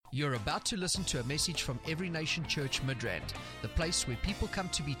You're about to listen to a message from Every Nation Church Midrand, the place where people come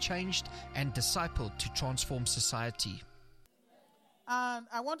to be changed and discipled to transform society. And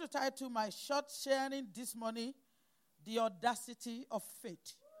I want to title my short sharing this morning, The Audacity of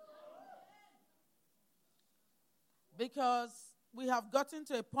Faith. Because we have gotten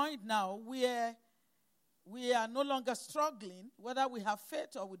to a point now where we are no longer struggling whether we have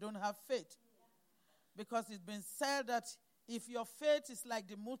faith or we don't have faith. Because it's been said that if your faith is like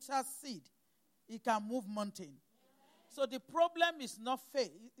the mustard seed, it can move mountain. So the problem is not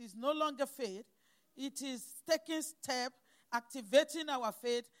faith. It's no longer faith. It is taking step, activating our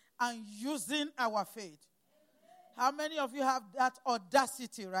faith, and using our faith. How many of you have that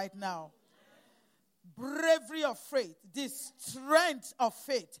audacity right now? Bravery of faith, the strength of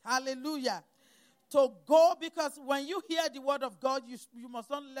faith. Hallelujah. To go, because when you hear the word of God, you must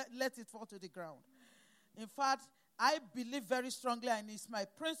not let it fall to the ground. In fact, I believe very strongly, and it's my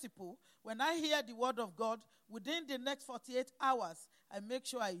principle, when I hear the word of God, within the next 48 hours, I make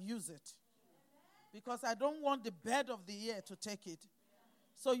sure I use it. Because I don't want the bird of the year to take it.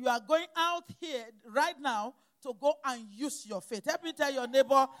 So you are going out here right now to go and use your faith. Help me tell your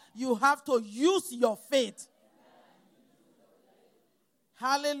neighbor, you have to use your faith.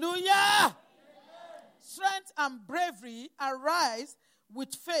 Hallelujah. Strength and bravery arise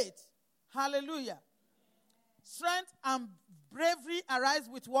with faith. Hallelujah. Strength and bravery arise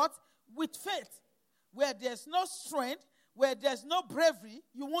with what? With faith. Where there's no strength, where there's no bravery,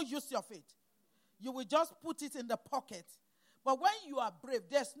 you won't use your faith. You will just put it in the pocket. But when you are brave,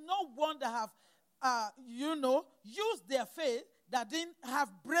 there's no one that have, used their faith that didn't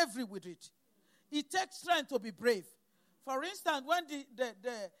have bravery with it. It takes strength to be brave. For instance, when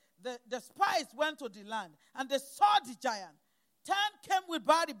the spies went to the land and they saw the giant, 10 came with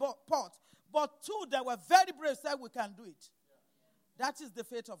body pots, but 2 that were very brave said, we can do it. That is the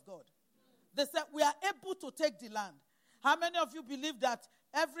faith of God. They said, we are able to take the land. How many of you believe that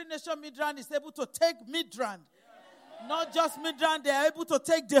Every Nation Midrand is able to take Midrand? Not just Midrand, they are able to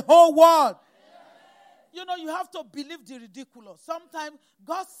take the whole world. You know, you have to believe the ridiculous. Sometimes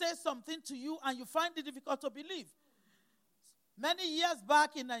God says something to you and you find it difficult to believe. Many years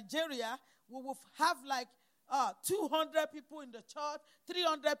back in Nigeria, we will have like 200 people in the church,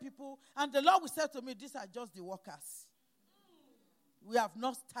 300 people, and the Lord will say to me, these are just the workers. We have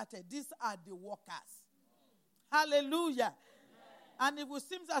not started. These are the workers. Hallelujah. And it will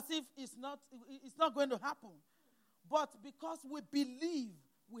seem as if it's not going to happen. But because we believe,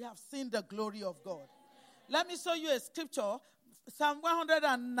 we have seen the glory of God. Let me show you a scripture. Psalm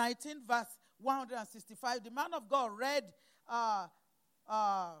 119, verse 165. The man of God read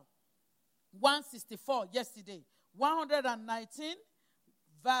 164 yesterday. 119,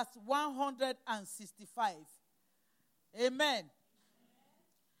 verse 165. Amen.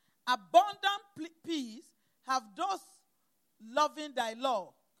 Abundant peace have those loving thy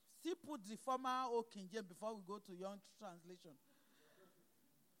law. See, put the former Old King James before we go to Young Translation.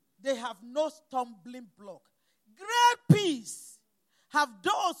 They have no stumbling block. Great peace have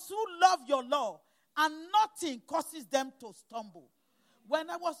those who love your law, and nothing causes them to stumble. When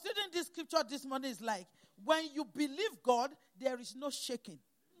I was reading this scripture this morning, it's like, when you believe God, there is no shaking.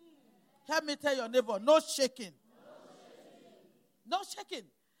 Help me tell your neighbor, no shaking. No shaking.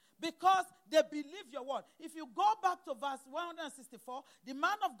 Because they believe your word. If you go back to verse 164, the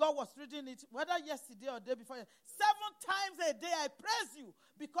man of God was reading it, whether yesterday or day before. 7 times a day I praise you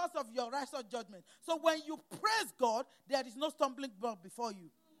because of your righteous judgment. So when you praise God, there is no stumbling block before you.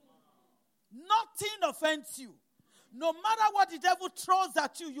 Nothing offends you. No matter what the devil throws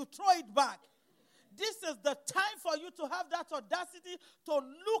at you, you throw it back. This is the time for you to have that audacity to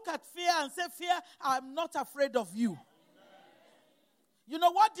look at fear and say, fear, I'm not afraid of you. You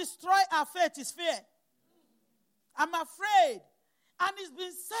know what destroys our faith is fear. I'm afraid. And it's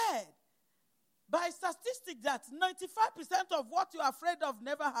been said by statistics that 95% of what you're afraid of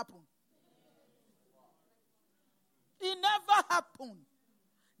never happened. It never happened.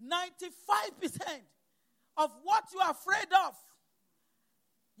 95% of what you're afraid of.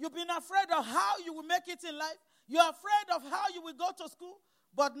 You've been afraid of how you will make it in life. You're afraid of how you will go to school,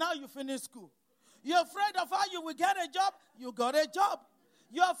 but now you finish school. You're afraid of how you will get a job. You got a job.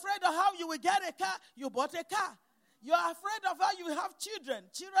 You're afraid of how you will get a car. You bought a car. You're afraid of how you will have children.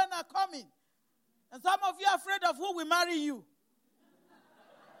 Children are coming. And some of you are afraid of who will marry you.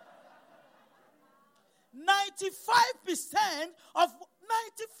 95% of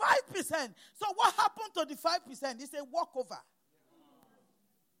 95%. So what happened to the 5%? It's a walkover.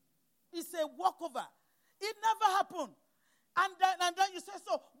 It's a walkover. It never happened. And then you say,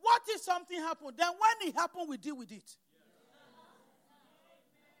 so what if something happened? Then when it happened, we deal with it.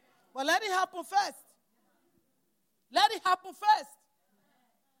 But let it happen first. Let it happen first.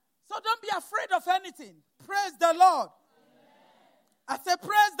 So don't be afraid of anything. Praise the Lord. I say,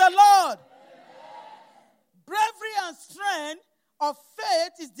 praise the Lord. Bravery and strength of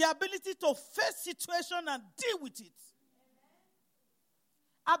faith is the ability to face situation and deal with it.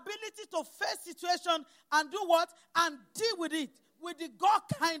 Ability to face situation and do what? And deal with it with the God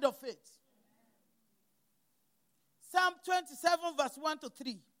kind of faith. Psalm 27 verse 1 to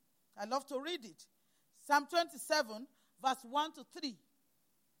 3. I love to read it. Psalm 27 verse 1 to 3.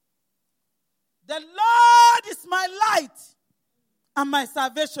 The Lord is my light and my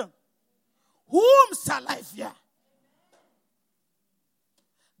salvation. Whom shall I fear?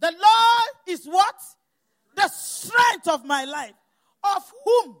 The Lord is what? The strength of my life. Of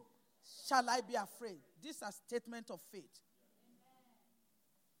whom shall I be afraid? This is a statement of faith.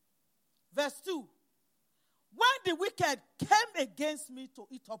 Verse 2. When the wicked came against me to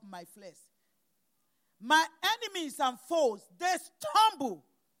eat up my flesh, my enemies and foes, they stumbled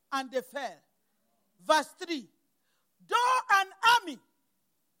and they fell. Verse 3. Though an army,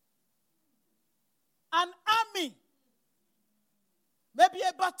 maybe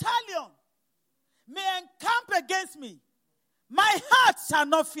a battalion, may encamp against me, my heart shall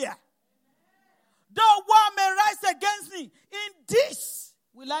not fear. Though war may rise against me, in this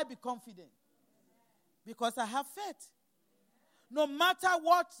will I be confident. Because I have faith. No matter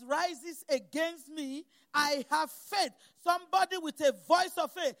what rises against me, I have faith. Somebody with a voice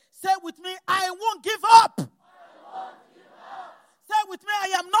of faith, say with me, I won't give up. I won't give up. Say with me, I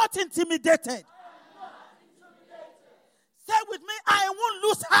am not intimidated. I am not intimidated. Say with me, I won't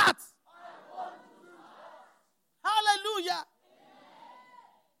lose heart. I won't lose heart. Hallelujah.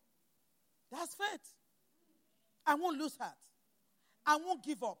 Amen. That's faith. I won't lose heart. I won't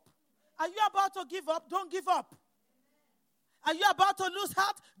give up. Are you about to give up? Don't give up. Are you about to lose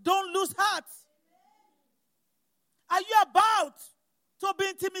heart? Don't lose heart. Are you about to be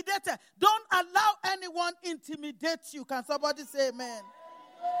intimidated? Don't allow anyone intimidate you. Can somebody say amen?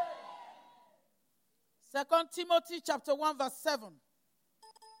 2 Timothy chapter 1 verse 7.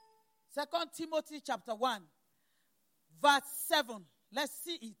 2 Timothy chapter 1 verse 7. Let's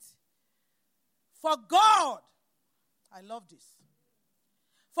see it. For God, I love this.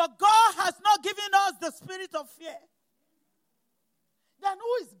 For God has not given us the spirit of fear. Then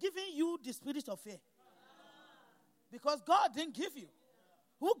who is giving you the spirit of fear? Because God didn't give you.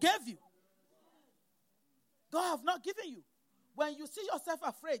 Who gave you? God have not given you. When you see yourself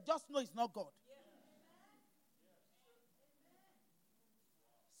afraid, just know it's not God.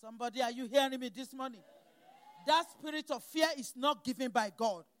 Somebody, are you hearing me this morning? That spirit of fear is not given by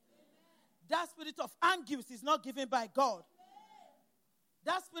God. That spirit of anguish is not given by God.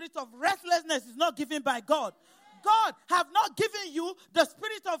 That spirit of restlessness is not given by God. God have not given you the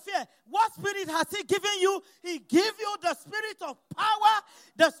spirit of fear. What spirit has He given you? He gave you the spirit of power,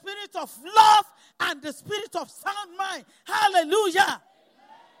 the spirit of love, and the spirit of sound mind. Hallelujah. Amen.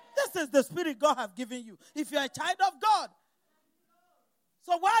 This is the spirit God have given you. If you're a child of God.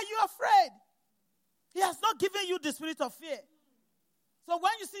 So why are you afraid? He has not given you the spirit of fear. So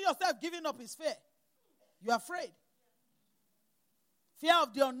when you see yourself giving up His fear, you're afraid. Fear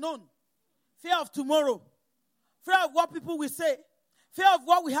of the unknown. Fear of tomorrow. Fear of what people will say. Fear of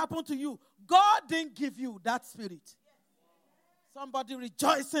what will happen to you. God didn't give you that spirit. Somebody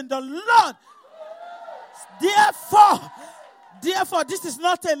rejoice in the Lord. Therefore, this is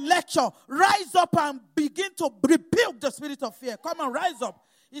not a lecture. Rise up and begin to rebuke the spirit of fear. Come on, rise up.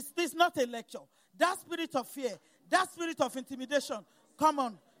 It's not a lecture. That spirit of fear, that spirit of intimidation. Come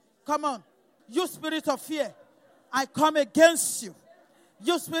on. You spirit of fear, I come against you.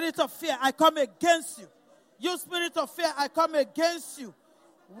 You spirit of fear, I come against you. You spirit of fear, I come against you.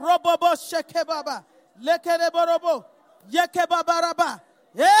 Robobo shekebaba. Lekereborobo. Yekebabaraba.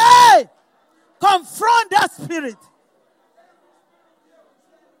 Hey! Confront that spirit.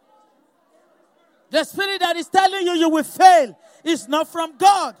 The spirit that is telling you will fail is not from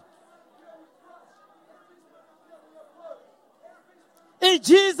God. In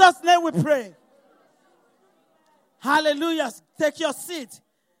Jesus' name we pray. Hallelujah. Take your seat.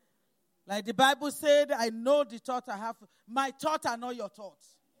 Like the Bible said, I know the thought I have. My thoughts are not your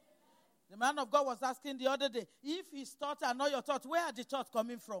thoughts. The man of God was asking the other day, if his thoughts are not your thoughts, where are the thoughts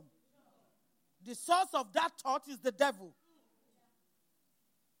coming from? The source of that thought is the devil.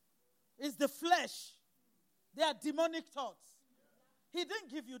 It's the flesh. They are demonic thoughts. He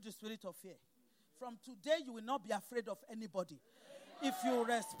didn't give you the spirit of fear. From today, you will not be afraid of anybody. If you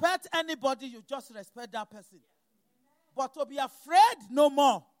respect anybody, you just respect that person. But to be afraid, no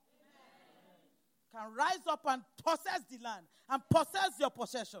more. can rise up and possess the land and possess your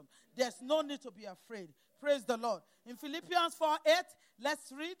possession. There's no need to be afraid. Praise the Lord. In Philippians 4:8,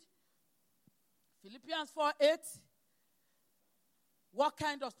 let's read. Philippians 4:8. What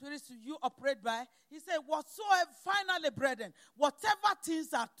kind of spirits do you operate by? He said, whatsoever, finally, brethren, whatever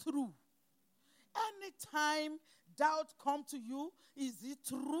things are true. Anytime doubt come to you, is it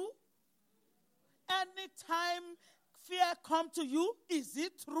true? Anytime fear come to you, is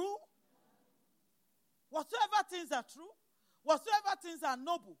it true? Whatsoever things are true, whatsoever things are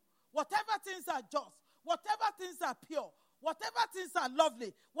noble, whatever things are just, whatever things are pure, whatever things are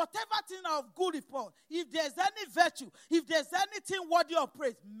lovely, whatever things are of good report, if there's any virtue, if there's anything worthy of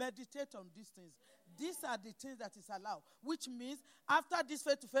praise, meditate on these things. These are the things that is allowed, which means after this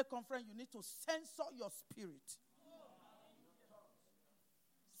face-to-face conference, you need to censor your spirit.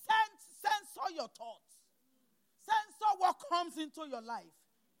 Censor your thoughts. Censor what comes into your life.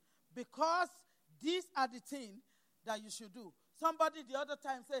 Because these are the things that you should do. Somebody the other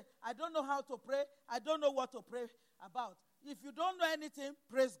time said, I don't know how to pray. I don't know what to pray about. If you don't know anything,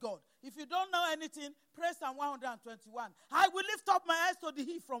 praise God. If you don't know anything, praise Psalm 121. I will lift up my eyes to the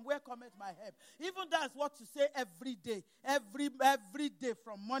hill from where cometh my help. Even that's what you say every day. Every day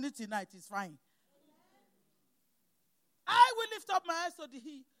from morning to night is fine. I will lift up my eyes to the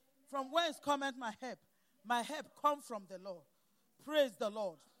hill from whence cometh my help. My help comes from the Lord. Praise the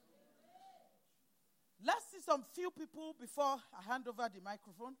Lord. Let's see some few people before I hand over the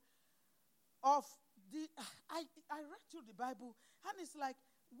microphone. I read through the Bible, and it's like,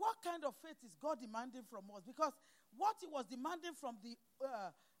 what kind of faith is God demanding from us? Because what he was demanding from the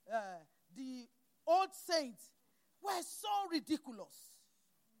old saints were so ridiculous.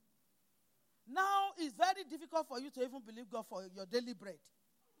 Now it's very difficult for you to even believe God for your daily bread.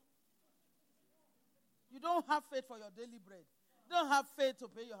 You don't have faith for your daily bread. You don't have faith to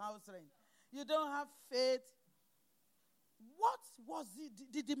pay your house rent. You don't have faith. What was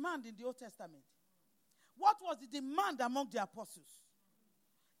the demand in the Old Testament? What was the demand among the apostles?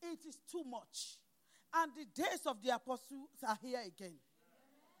 It is too much. And the days of the apostles are here again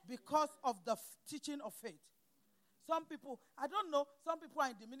because of the teaching of faith. Some people, I don't know, some people are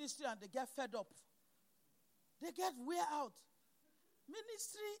in the ministry and they get fed up. They get wear out.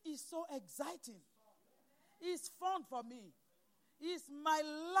 Ministry is so exciting. It's fun for me. It's my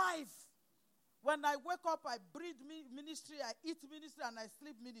life. When I wake up, I breathe ministry, I eat ministry, and I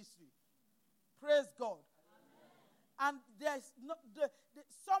sleep ministry. Praise God. Amen. And there's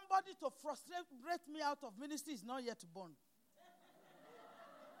somebody to frustrate me out of ministry is not yet born.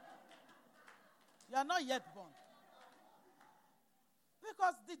 You are not yet born.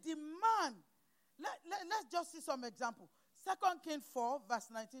 Because the demand, let's just see some example. 2 Kings 4,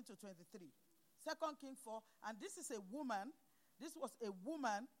 verse 19 to 23. 2 Kings 4, and this is a woman. This was a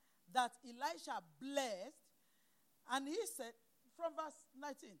woman that Elisha blessed. And he said, from verse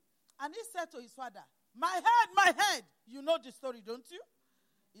 19, and he said to his father, my head. You know the story, don't you?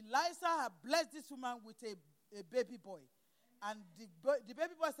 Elisha had blessed this woman with a baby boy. And the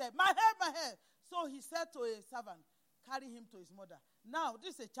baby boy said, my head. So he said to a servant, carry him to his mother. Now,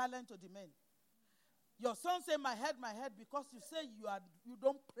 this is a challenge to the men. Your son say, my head, because you say you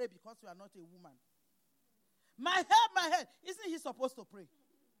don't pray because you are not a woman. My head. Isn't he supposed to pray?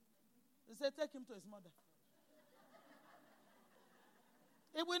 He said, take him to his mother.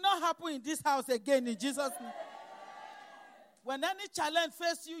 It will not happen in this house again in Jesus' name. When any challenge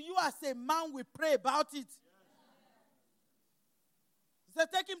faces you, you as a man will pray about it. He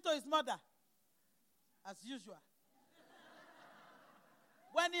said, take him to his mother. As usual.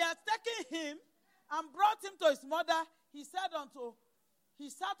 When he had taken him and brought him to his mother, he sat on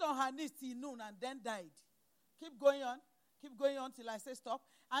her knees till noon and then died. Keep going on till I say stop.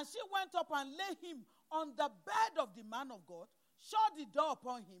 And she went up and laid him on the bed of the man of God, shut the door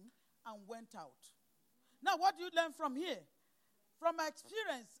upon him, and went out. Now, what do you learn from here? From my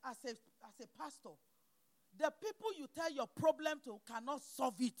experience as a pastor, the people you tell your problem to cannot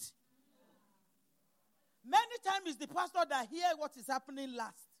solve it. Many times it's the pastor that hears what is happening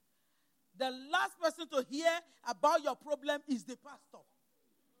last. The last person to hear about your problem is the pastor.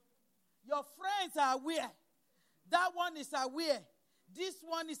 Your friends are aware. That one is aware. This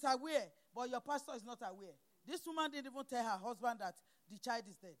one is aware. But your pastor is not aware. This woman didn't even tell her husband that the child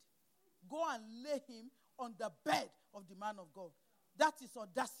is dead. Go and lay him on the bed of the man of God. That is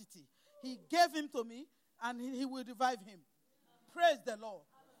audacity. He gave him to me and he will revive him. Praise the Lord.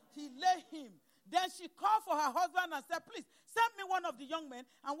 He lay him. Then she called for her husband and said, please, send me one of the young men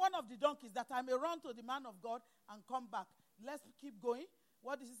and one of the donkeys that I may run to the man of God and come back. Let's keep going.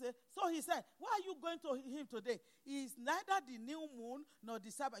 What did he say? So he said, why are you going to him today? He is neither the new moon nor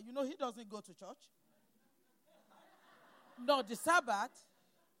the Sabbath. You know, he doesn't go to church. No, the Sabbath.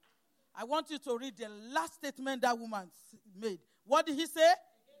 I want you to read the last statement that woman made. What did he say?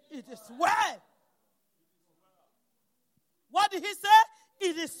 It is well. What did he say?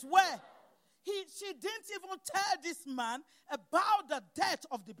 It is well. She didn't even tell this man about the death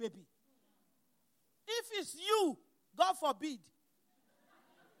of the baby. If it's you, God forbid,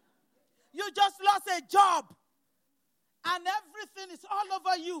 you just lost a job and everything is all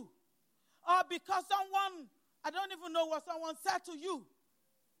over you, or because someone, I don't even know what someone said to you.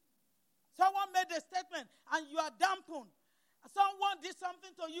 Someone made a statement and you are dampened. Someone did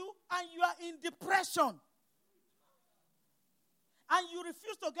something to you and you are in depression. And you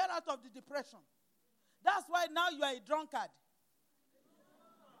refuse to get out of the depression. That's why now you are a drunkard.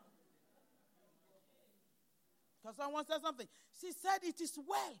 Because someone said something. She said it is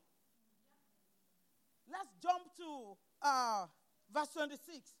well. Let's jump to verse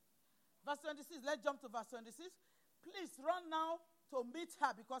 26. Verse 26. Let's jump to verse 26. Please run now to meet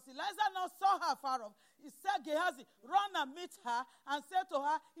her, because Elijah now saw her far off. He said, Gehazi, run and meet her and say to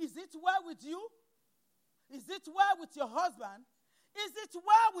her, is it well with you? Is it well with your husband? Is it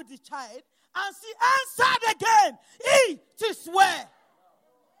well with the child? And she answered again, it is well.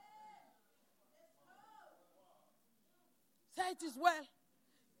 Say it is well.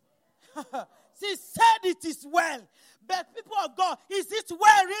 She said it is well. But people of God, is it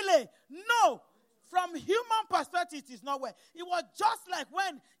well really? No. From human perspective, it is not well. It was just like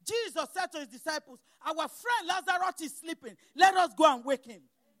when Jesus said to his disciples, our friend Lazarus is sleeping. Let us go and wake him.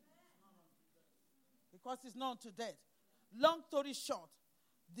 Because he's not unto death. Long story short,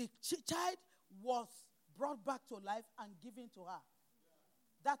 the child was brought back to life and given to her.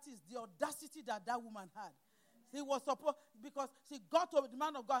 That is the audacity that woman had. He was supposed, because she got to the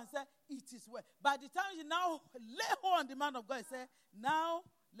man of God and said, it is well. By the time she now lay hold on the man of God and said, now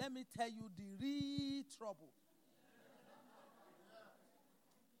let me tell you the real trouble.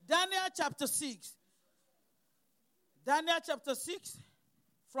 Daniel chapter 6. Daniel chapter 6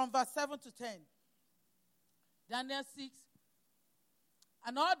 from verse 7 to 10. Daniel 6.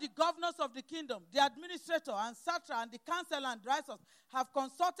 And all the governors of the kingdom, the administrator and satrap and the council and advisors have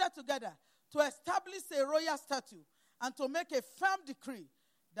consulted together to establish a royal statute and to make a firm decree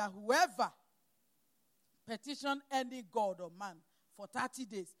that whoever petition any god or man for 30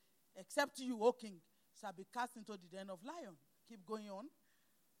 days, except you, O king, shall be cast into the den of lions. Keep going on.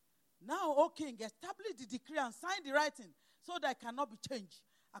 Now, O king, establish the decree and sign the writing so that it cannot be changed,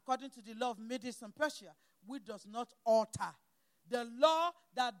 according to the law of Medes and Persia, which does not alter. The law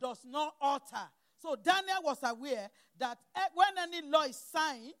that does not alter. So Daniel was aware that when any law is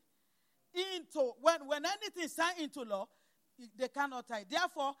signed into, when anything is signed into law, they cannot alter it.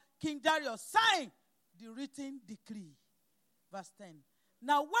 Therefore, King Darius signed the written decree. Verse 10.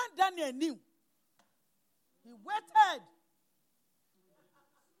 Now, when Daniel knew, he waited.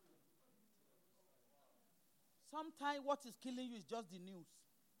 Sometimes what is killing you is just the news.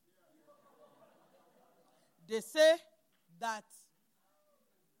 They say that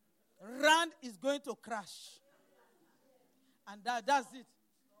Rand is going to crash. And that's it.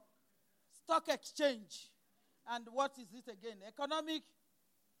 Stock exchange. And what is it again? Economic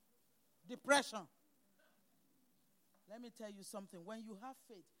depression. Let me tell you something. When you have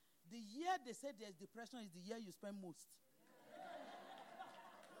faith, the year they say there's depression is the year you spend most.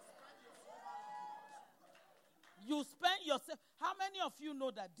 You spend yourself. How many of you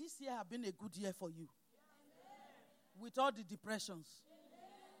know that this year has been a good year for you? With all the depressions.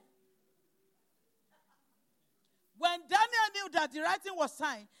 When Daniel knew that the writing was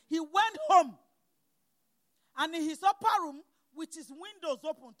signed, he went home. And in his upper room, with his windows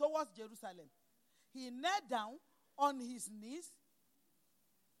open towards Jerusalem, he knelt down on his knees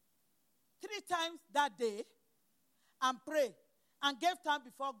 3 times that day and prayed and gave time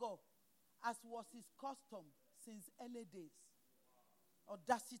before God, as was his custom since early days.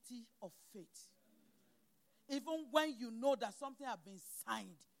 Audacity of faith. Even when you know that something has been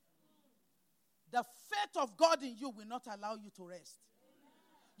signed, the faith of God in you will not allow you to rest.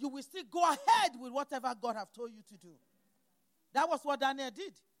 You will still go ahead with whatever God has told you to do. That was what Daniel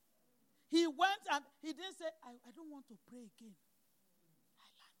did. He went and he didn't say, I don't want to pray again. I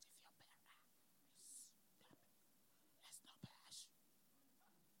learned if your parents, let's not perish.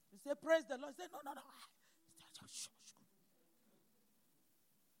 He said, praise the Lord. He said, no.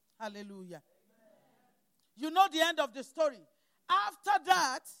 Hallelujah. You know the end of the story. After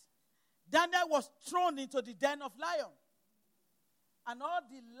that, Daniel was thrown into the den of lions. And all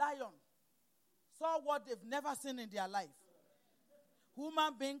the lions saw what they've never seen in their life.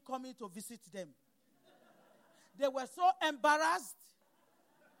 Human being coming to visit them. They were so embarrassed.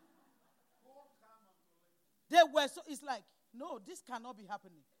 They were so, it's like, no, this cannot be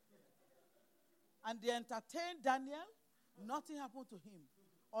happening. And they entertained Daniel. Nothing happened to him.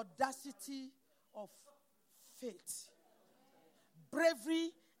 Audacity of faith.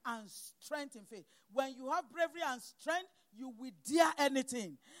 Bravery and strength in faith. When you have bravery and strength, you will dare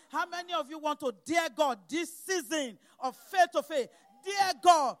anything. How many of you want to dare God this season of faith to faith? Dare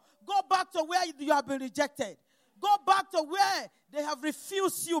God. Go back to where you have been rejected. Go back to where they have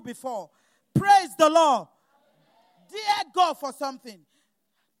refused you before. Praise the Lord. Dare God for something.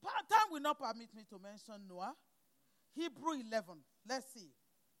 Time will not permit me to mention Noah. Hebrew 11. Let's see.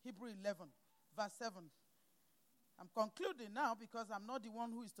 Hebrew 11, verse 7. I'm concluding now because I'm not the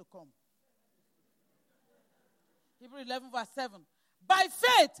one who is to come. Hebrew 11, verse 7. By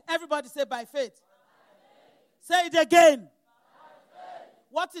faith. Everybody say by faith. By faith. Say it again.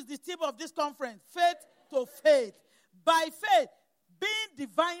 What is the theme of this conference? Faith to faith. By faith, being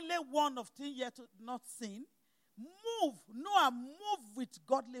divinely warned of things yet not seen, Noah moved with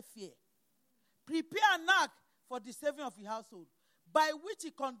godly fear. Prepare an ark for the saving of his household, by which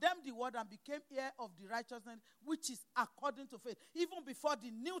he condemned the world and became heir of the righteousness, which is according to faith. Even before the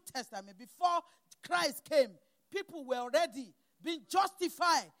New Testament, before Christ came, people were already being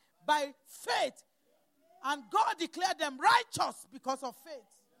justified by faith. And God declared them righteous because of faith.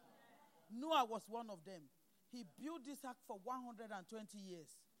 Noah was one of them. He built this ark for 120 years.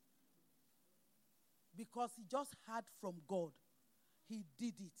 Because he just heard from God. He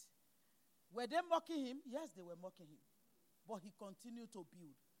did it. Were they mocking him? Yes, they were mocking him. But he continued to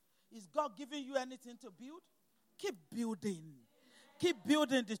build. Is God giving you anything to build? Keep building. Keep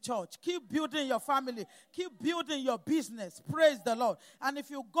building the church. Keep building your family. Keep building your business. Praise the Lord. And if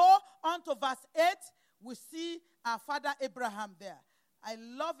you go on to verse 8, we see our father Abraham there. I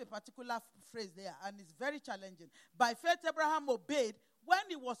love a particular phrase there, and it's very challenging. By faith, Abraham obeyed when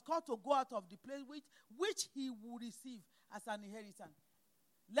he was called to go out of the place which he would receive as an inheritance.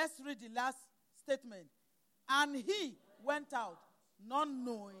 Let's read the last statement. And he went out, not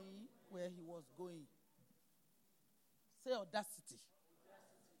knowing where he was going. Say audacity.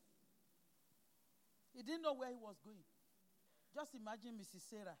 He didn't know where he was going. Just imagine Mrs.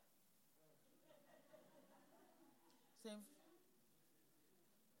 Sarah saying,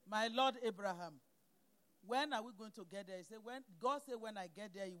 my Lord Abraham, when are we going to get there? He said, when God said, when I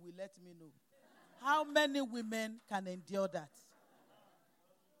get there, he will let me know. How many women can endure that?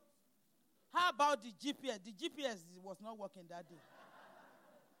 How about the GPS? The GPS was not working that day.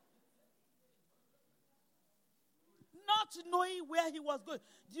 Not knowing where he was going.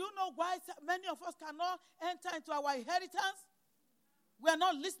 Do you know why many of us cannot enter into our inheritance? We are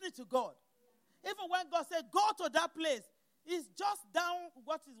not listening to God. Even when God said, go to that place, it's just down,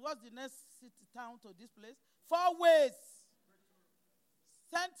 what's the next city town to this place? 4 ways.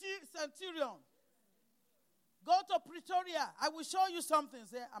 Centurion. Go to Pretoria. I will show you something.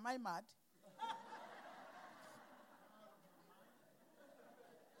 Say, am I mad?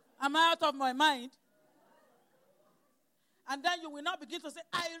 Am I out of my mind? And then you will not begin to say,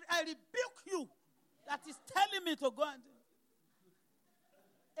 I rebuke you that is telling me to go and do.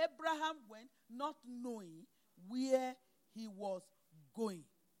 Abraham went not knowing where he was going.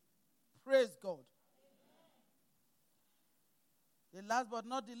 Praise God. The last but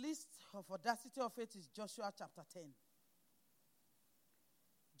not the least of audacity of faith is Joshua chapter 10.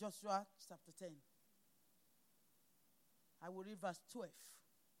 Joshua chapter 10. I will read verse 12.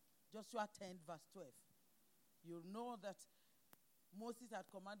 Joshua 10 verse 12. You know that Moses had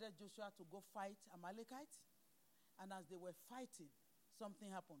commanded Joshua to go fight Amalekites. And as they were fighting, something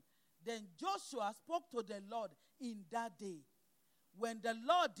happened. Then Joshua spoke to the Lord in that day, when the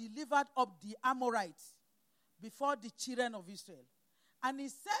Lord delivered up the Amorites before the children of Israel. And he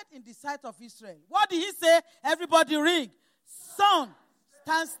said in the sight of Israel, what did he say? Everybody ring. Sun,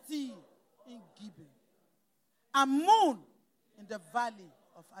 stand still in Gibeon, and moon in the valley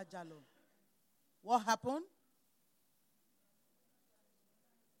of Ajalon. What happened?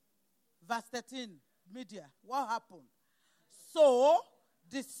 Verse 13, media. What happened? So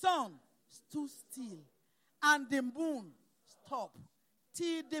the sun stood still and the moon stopped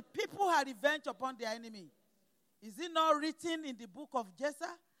till the people had revenge upon their enemy. Is it not written in the book of Jesse?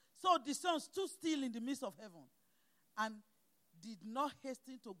 So the sun stood still in the midst of heaven and did not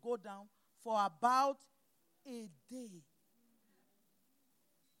hasten to go down for about a day.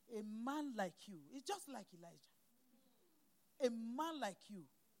 A man like you, it's just like Elijah. A man like you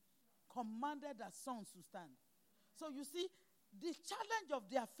commanded that sun to stand. So you see, the challenge of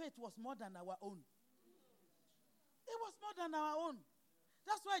their faith was more than our own. It was more than our own.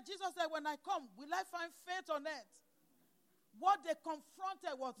 That's why Jesus said, when I come, will I find faith on earth? What they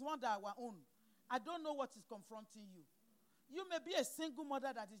confronted was more than our own. I don't know what is confronting you. You may be a single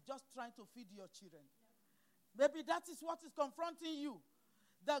mother that is just trying to feed your children. Maybe that is what is confronting you.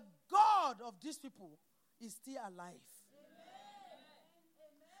 The God of these people is still alive.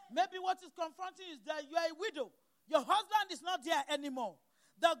 Maybe what is confronting you is that you are a widow. Your husband is not there anymore.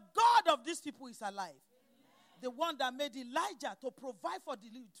 The God of these people is alive. The one that made Elijah to provide for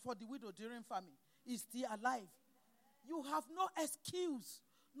the widow during famine is still alive. You have no excuse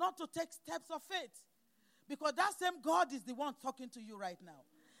not to take steps of faith. Because that same God is the one talking to you right now.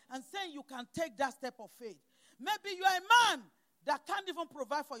 And saying you can take that step of faith. Maybe you are a man that can't even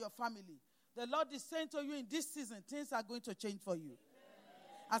provide for your family. The Lord is saying to you in this season, things are going to change for you.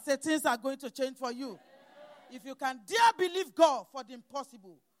 I said things are going to change for you. If you can dare believe God for the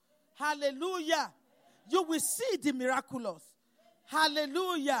impossible, hallelujah, you will see the miraculous.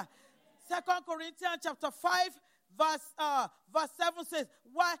 Hallelujah. 2 Corinthians chapter 5, verse 7 says,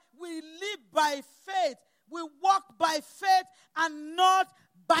 why we live by faith, we walk by faith and not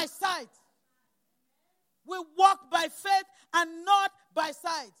by sight. We walk by faith and not by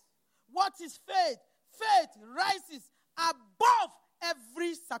sight. What is faith? Faith rises above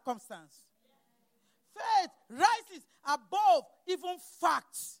every circumstance. Faith rises above even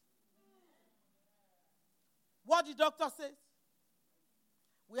facts. What the doctor says.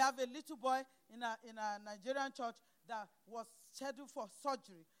 We have a little boy in a Nigerian church that was scheduled for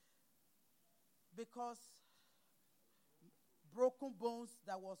surgery because broken bones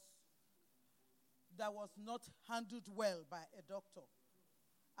that was not handled well by a doctor.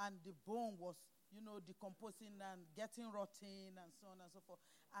 And the bone was, decomposing and getting rotten and so on and so forth.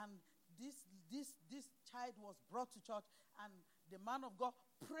 And this child was brought to church, and the man of God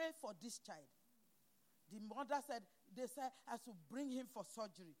prayed for this child. The mother said, I should bring him for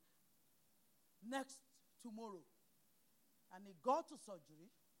surgery tomorrow. And he got to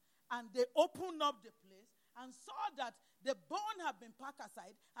surgery, and they opened up the place and saw that the bone had been packed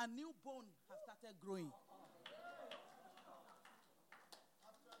aside, and new bone has started growing.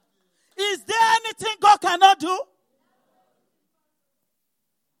 Is there anything God cannot do?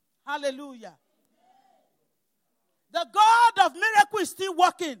 Hallelujah. The God of miracles is still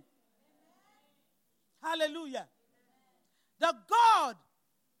working. Hallelujah. The God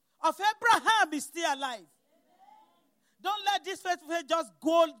of Abraham is still alive. Don't let this faith just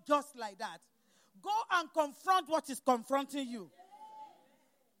go just like that. Go and confront what is confronting you.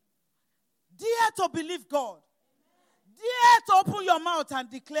 Dare to believe God. Dare to open your mouth and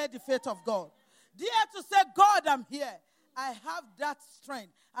declare the faith of God. Dare to say, God, I'm here. I have that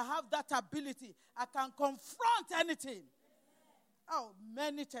strength. I have that ability. I can confront anything. Oh,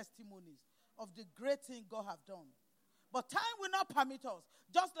 many testimonies of the great thing God have done. But time will not permit us.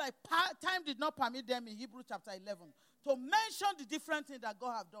 Just like time did not permit them in Hebrews chapter 11 to mention the different things that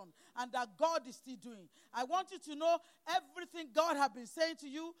God have done and that God is still doing. I want you to know everything God has been saying to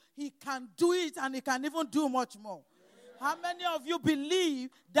you, He can do it and He can even do much more. How many of you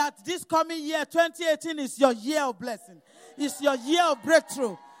believe that this coming year, 2018, is your year of blessing? It's your year of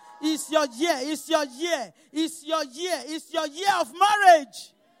breakthrough. It's your year. It's your year. It's your year. It's your year of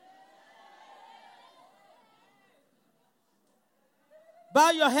marriage. Bow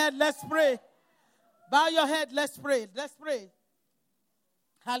your head. Let's pray. Bow your head. Let's pray. Let's pray.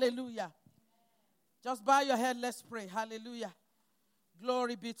 Hallelujah. Just bow your head. Let's pray. Hallelujah.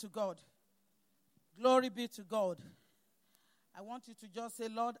 Glory be to God. Glory be to God. I want you to just say,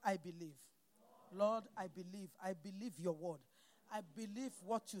 Lord, I believe. Lord, I believe. I believe your word. I believe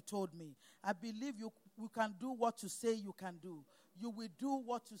what you told me. I believe you can do what you say you can do. You will do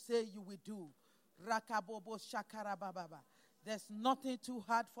what you say you will do. Rakabobo shakarabababa. There's nothing too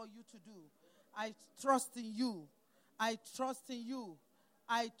hard for you to do. I trust in you. I trust in you.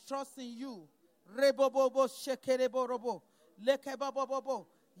 I trust in you. Rebobobo shekeleborobo. Lekebabobobo.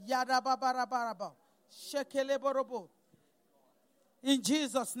 Yadababarabaraba. Shekeleborobo. In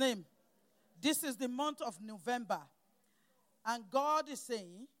Jesus' name. This is the month of November. And God is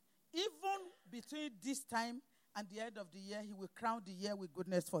saying, even between this time and the end of the year, He will crown the year with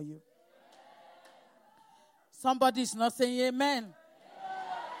goodness for you. Somebody is not saying amen.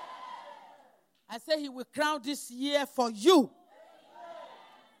 I say He will crown this year for you.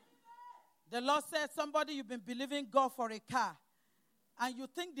 The Lord said, somebody, you've been believing God for a car, and you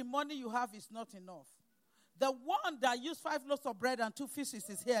think the money you have is not enough. The one that used 5 loaves of bread and 2 fishes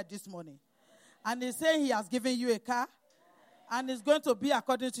is here this morning. And He's saying He has given you a car. And it's going to be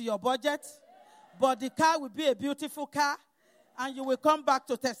according to your budget. But the car will be a beautiful car. And you will come back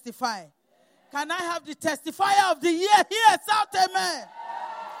to testify. Can I have the testifier of the year here? Shout amen.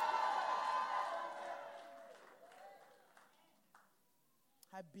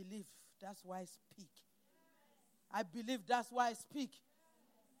 I believe that's why I speak. I believe that's why I speak.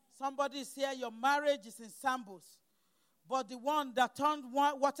 Somebody is here, your marriage is in shambles. But the one that turned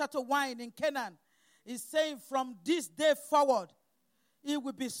water to wine in Canaan is saying from this day forward, it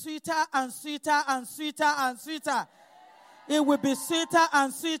will be sweeter and sweeter and sweeter and sweeter. It will be sweeter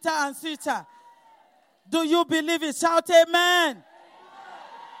and sweeter and sweeter. Do you believe it? Shout amen.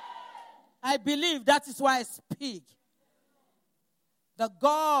 I believe that is why I speak. The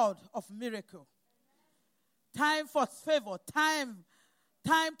God of miracle. Time for favor. Time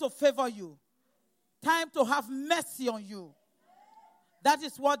to favor you. Time to have mercy on you. That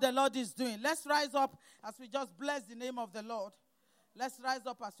is what the Lord is doing. Let's rise up as we just bless the name of the Lord. Let's rise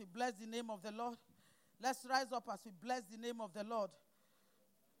up as we bless the name of the Lord. Let's rise up as we bless the name of the Lord.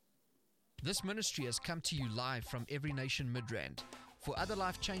 This ministry has come to you live from Every Nation Midrand. For other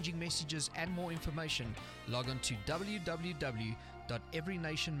life-changing messages and more information, log on to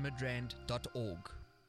www.everynationmidrand.org.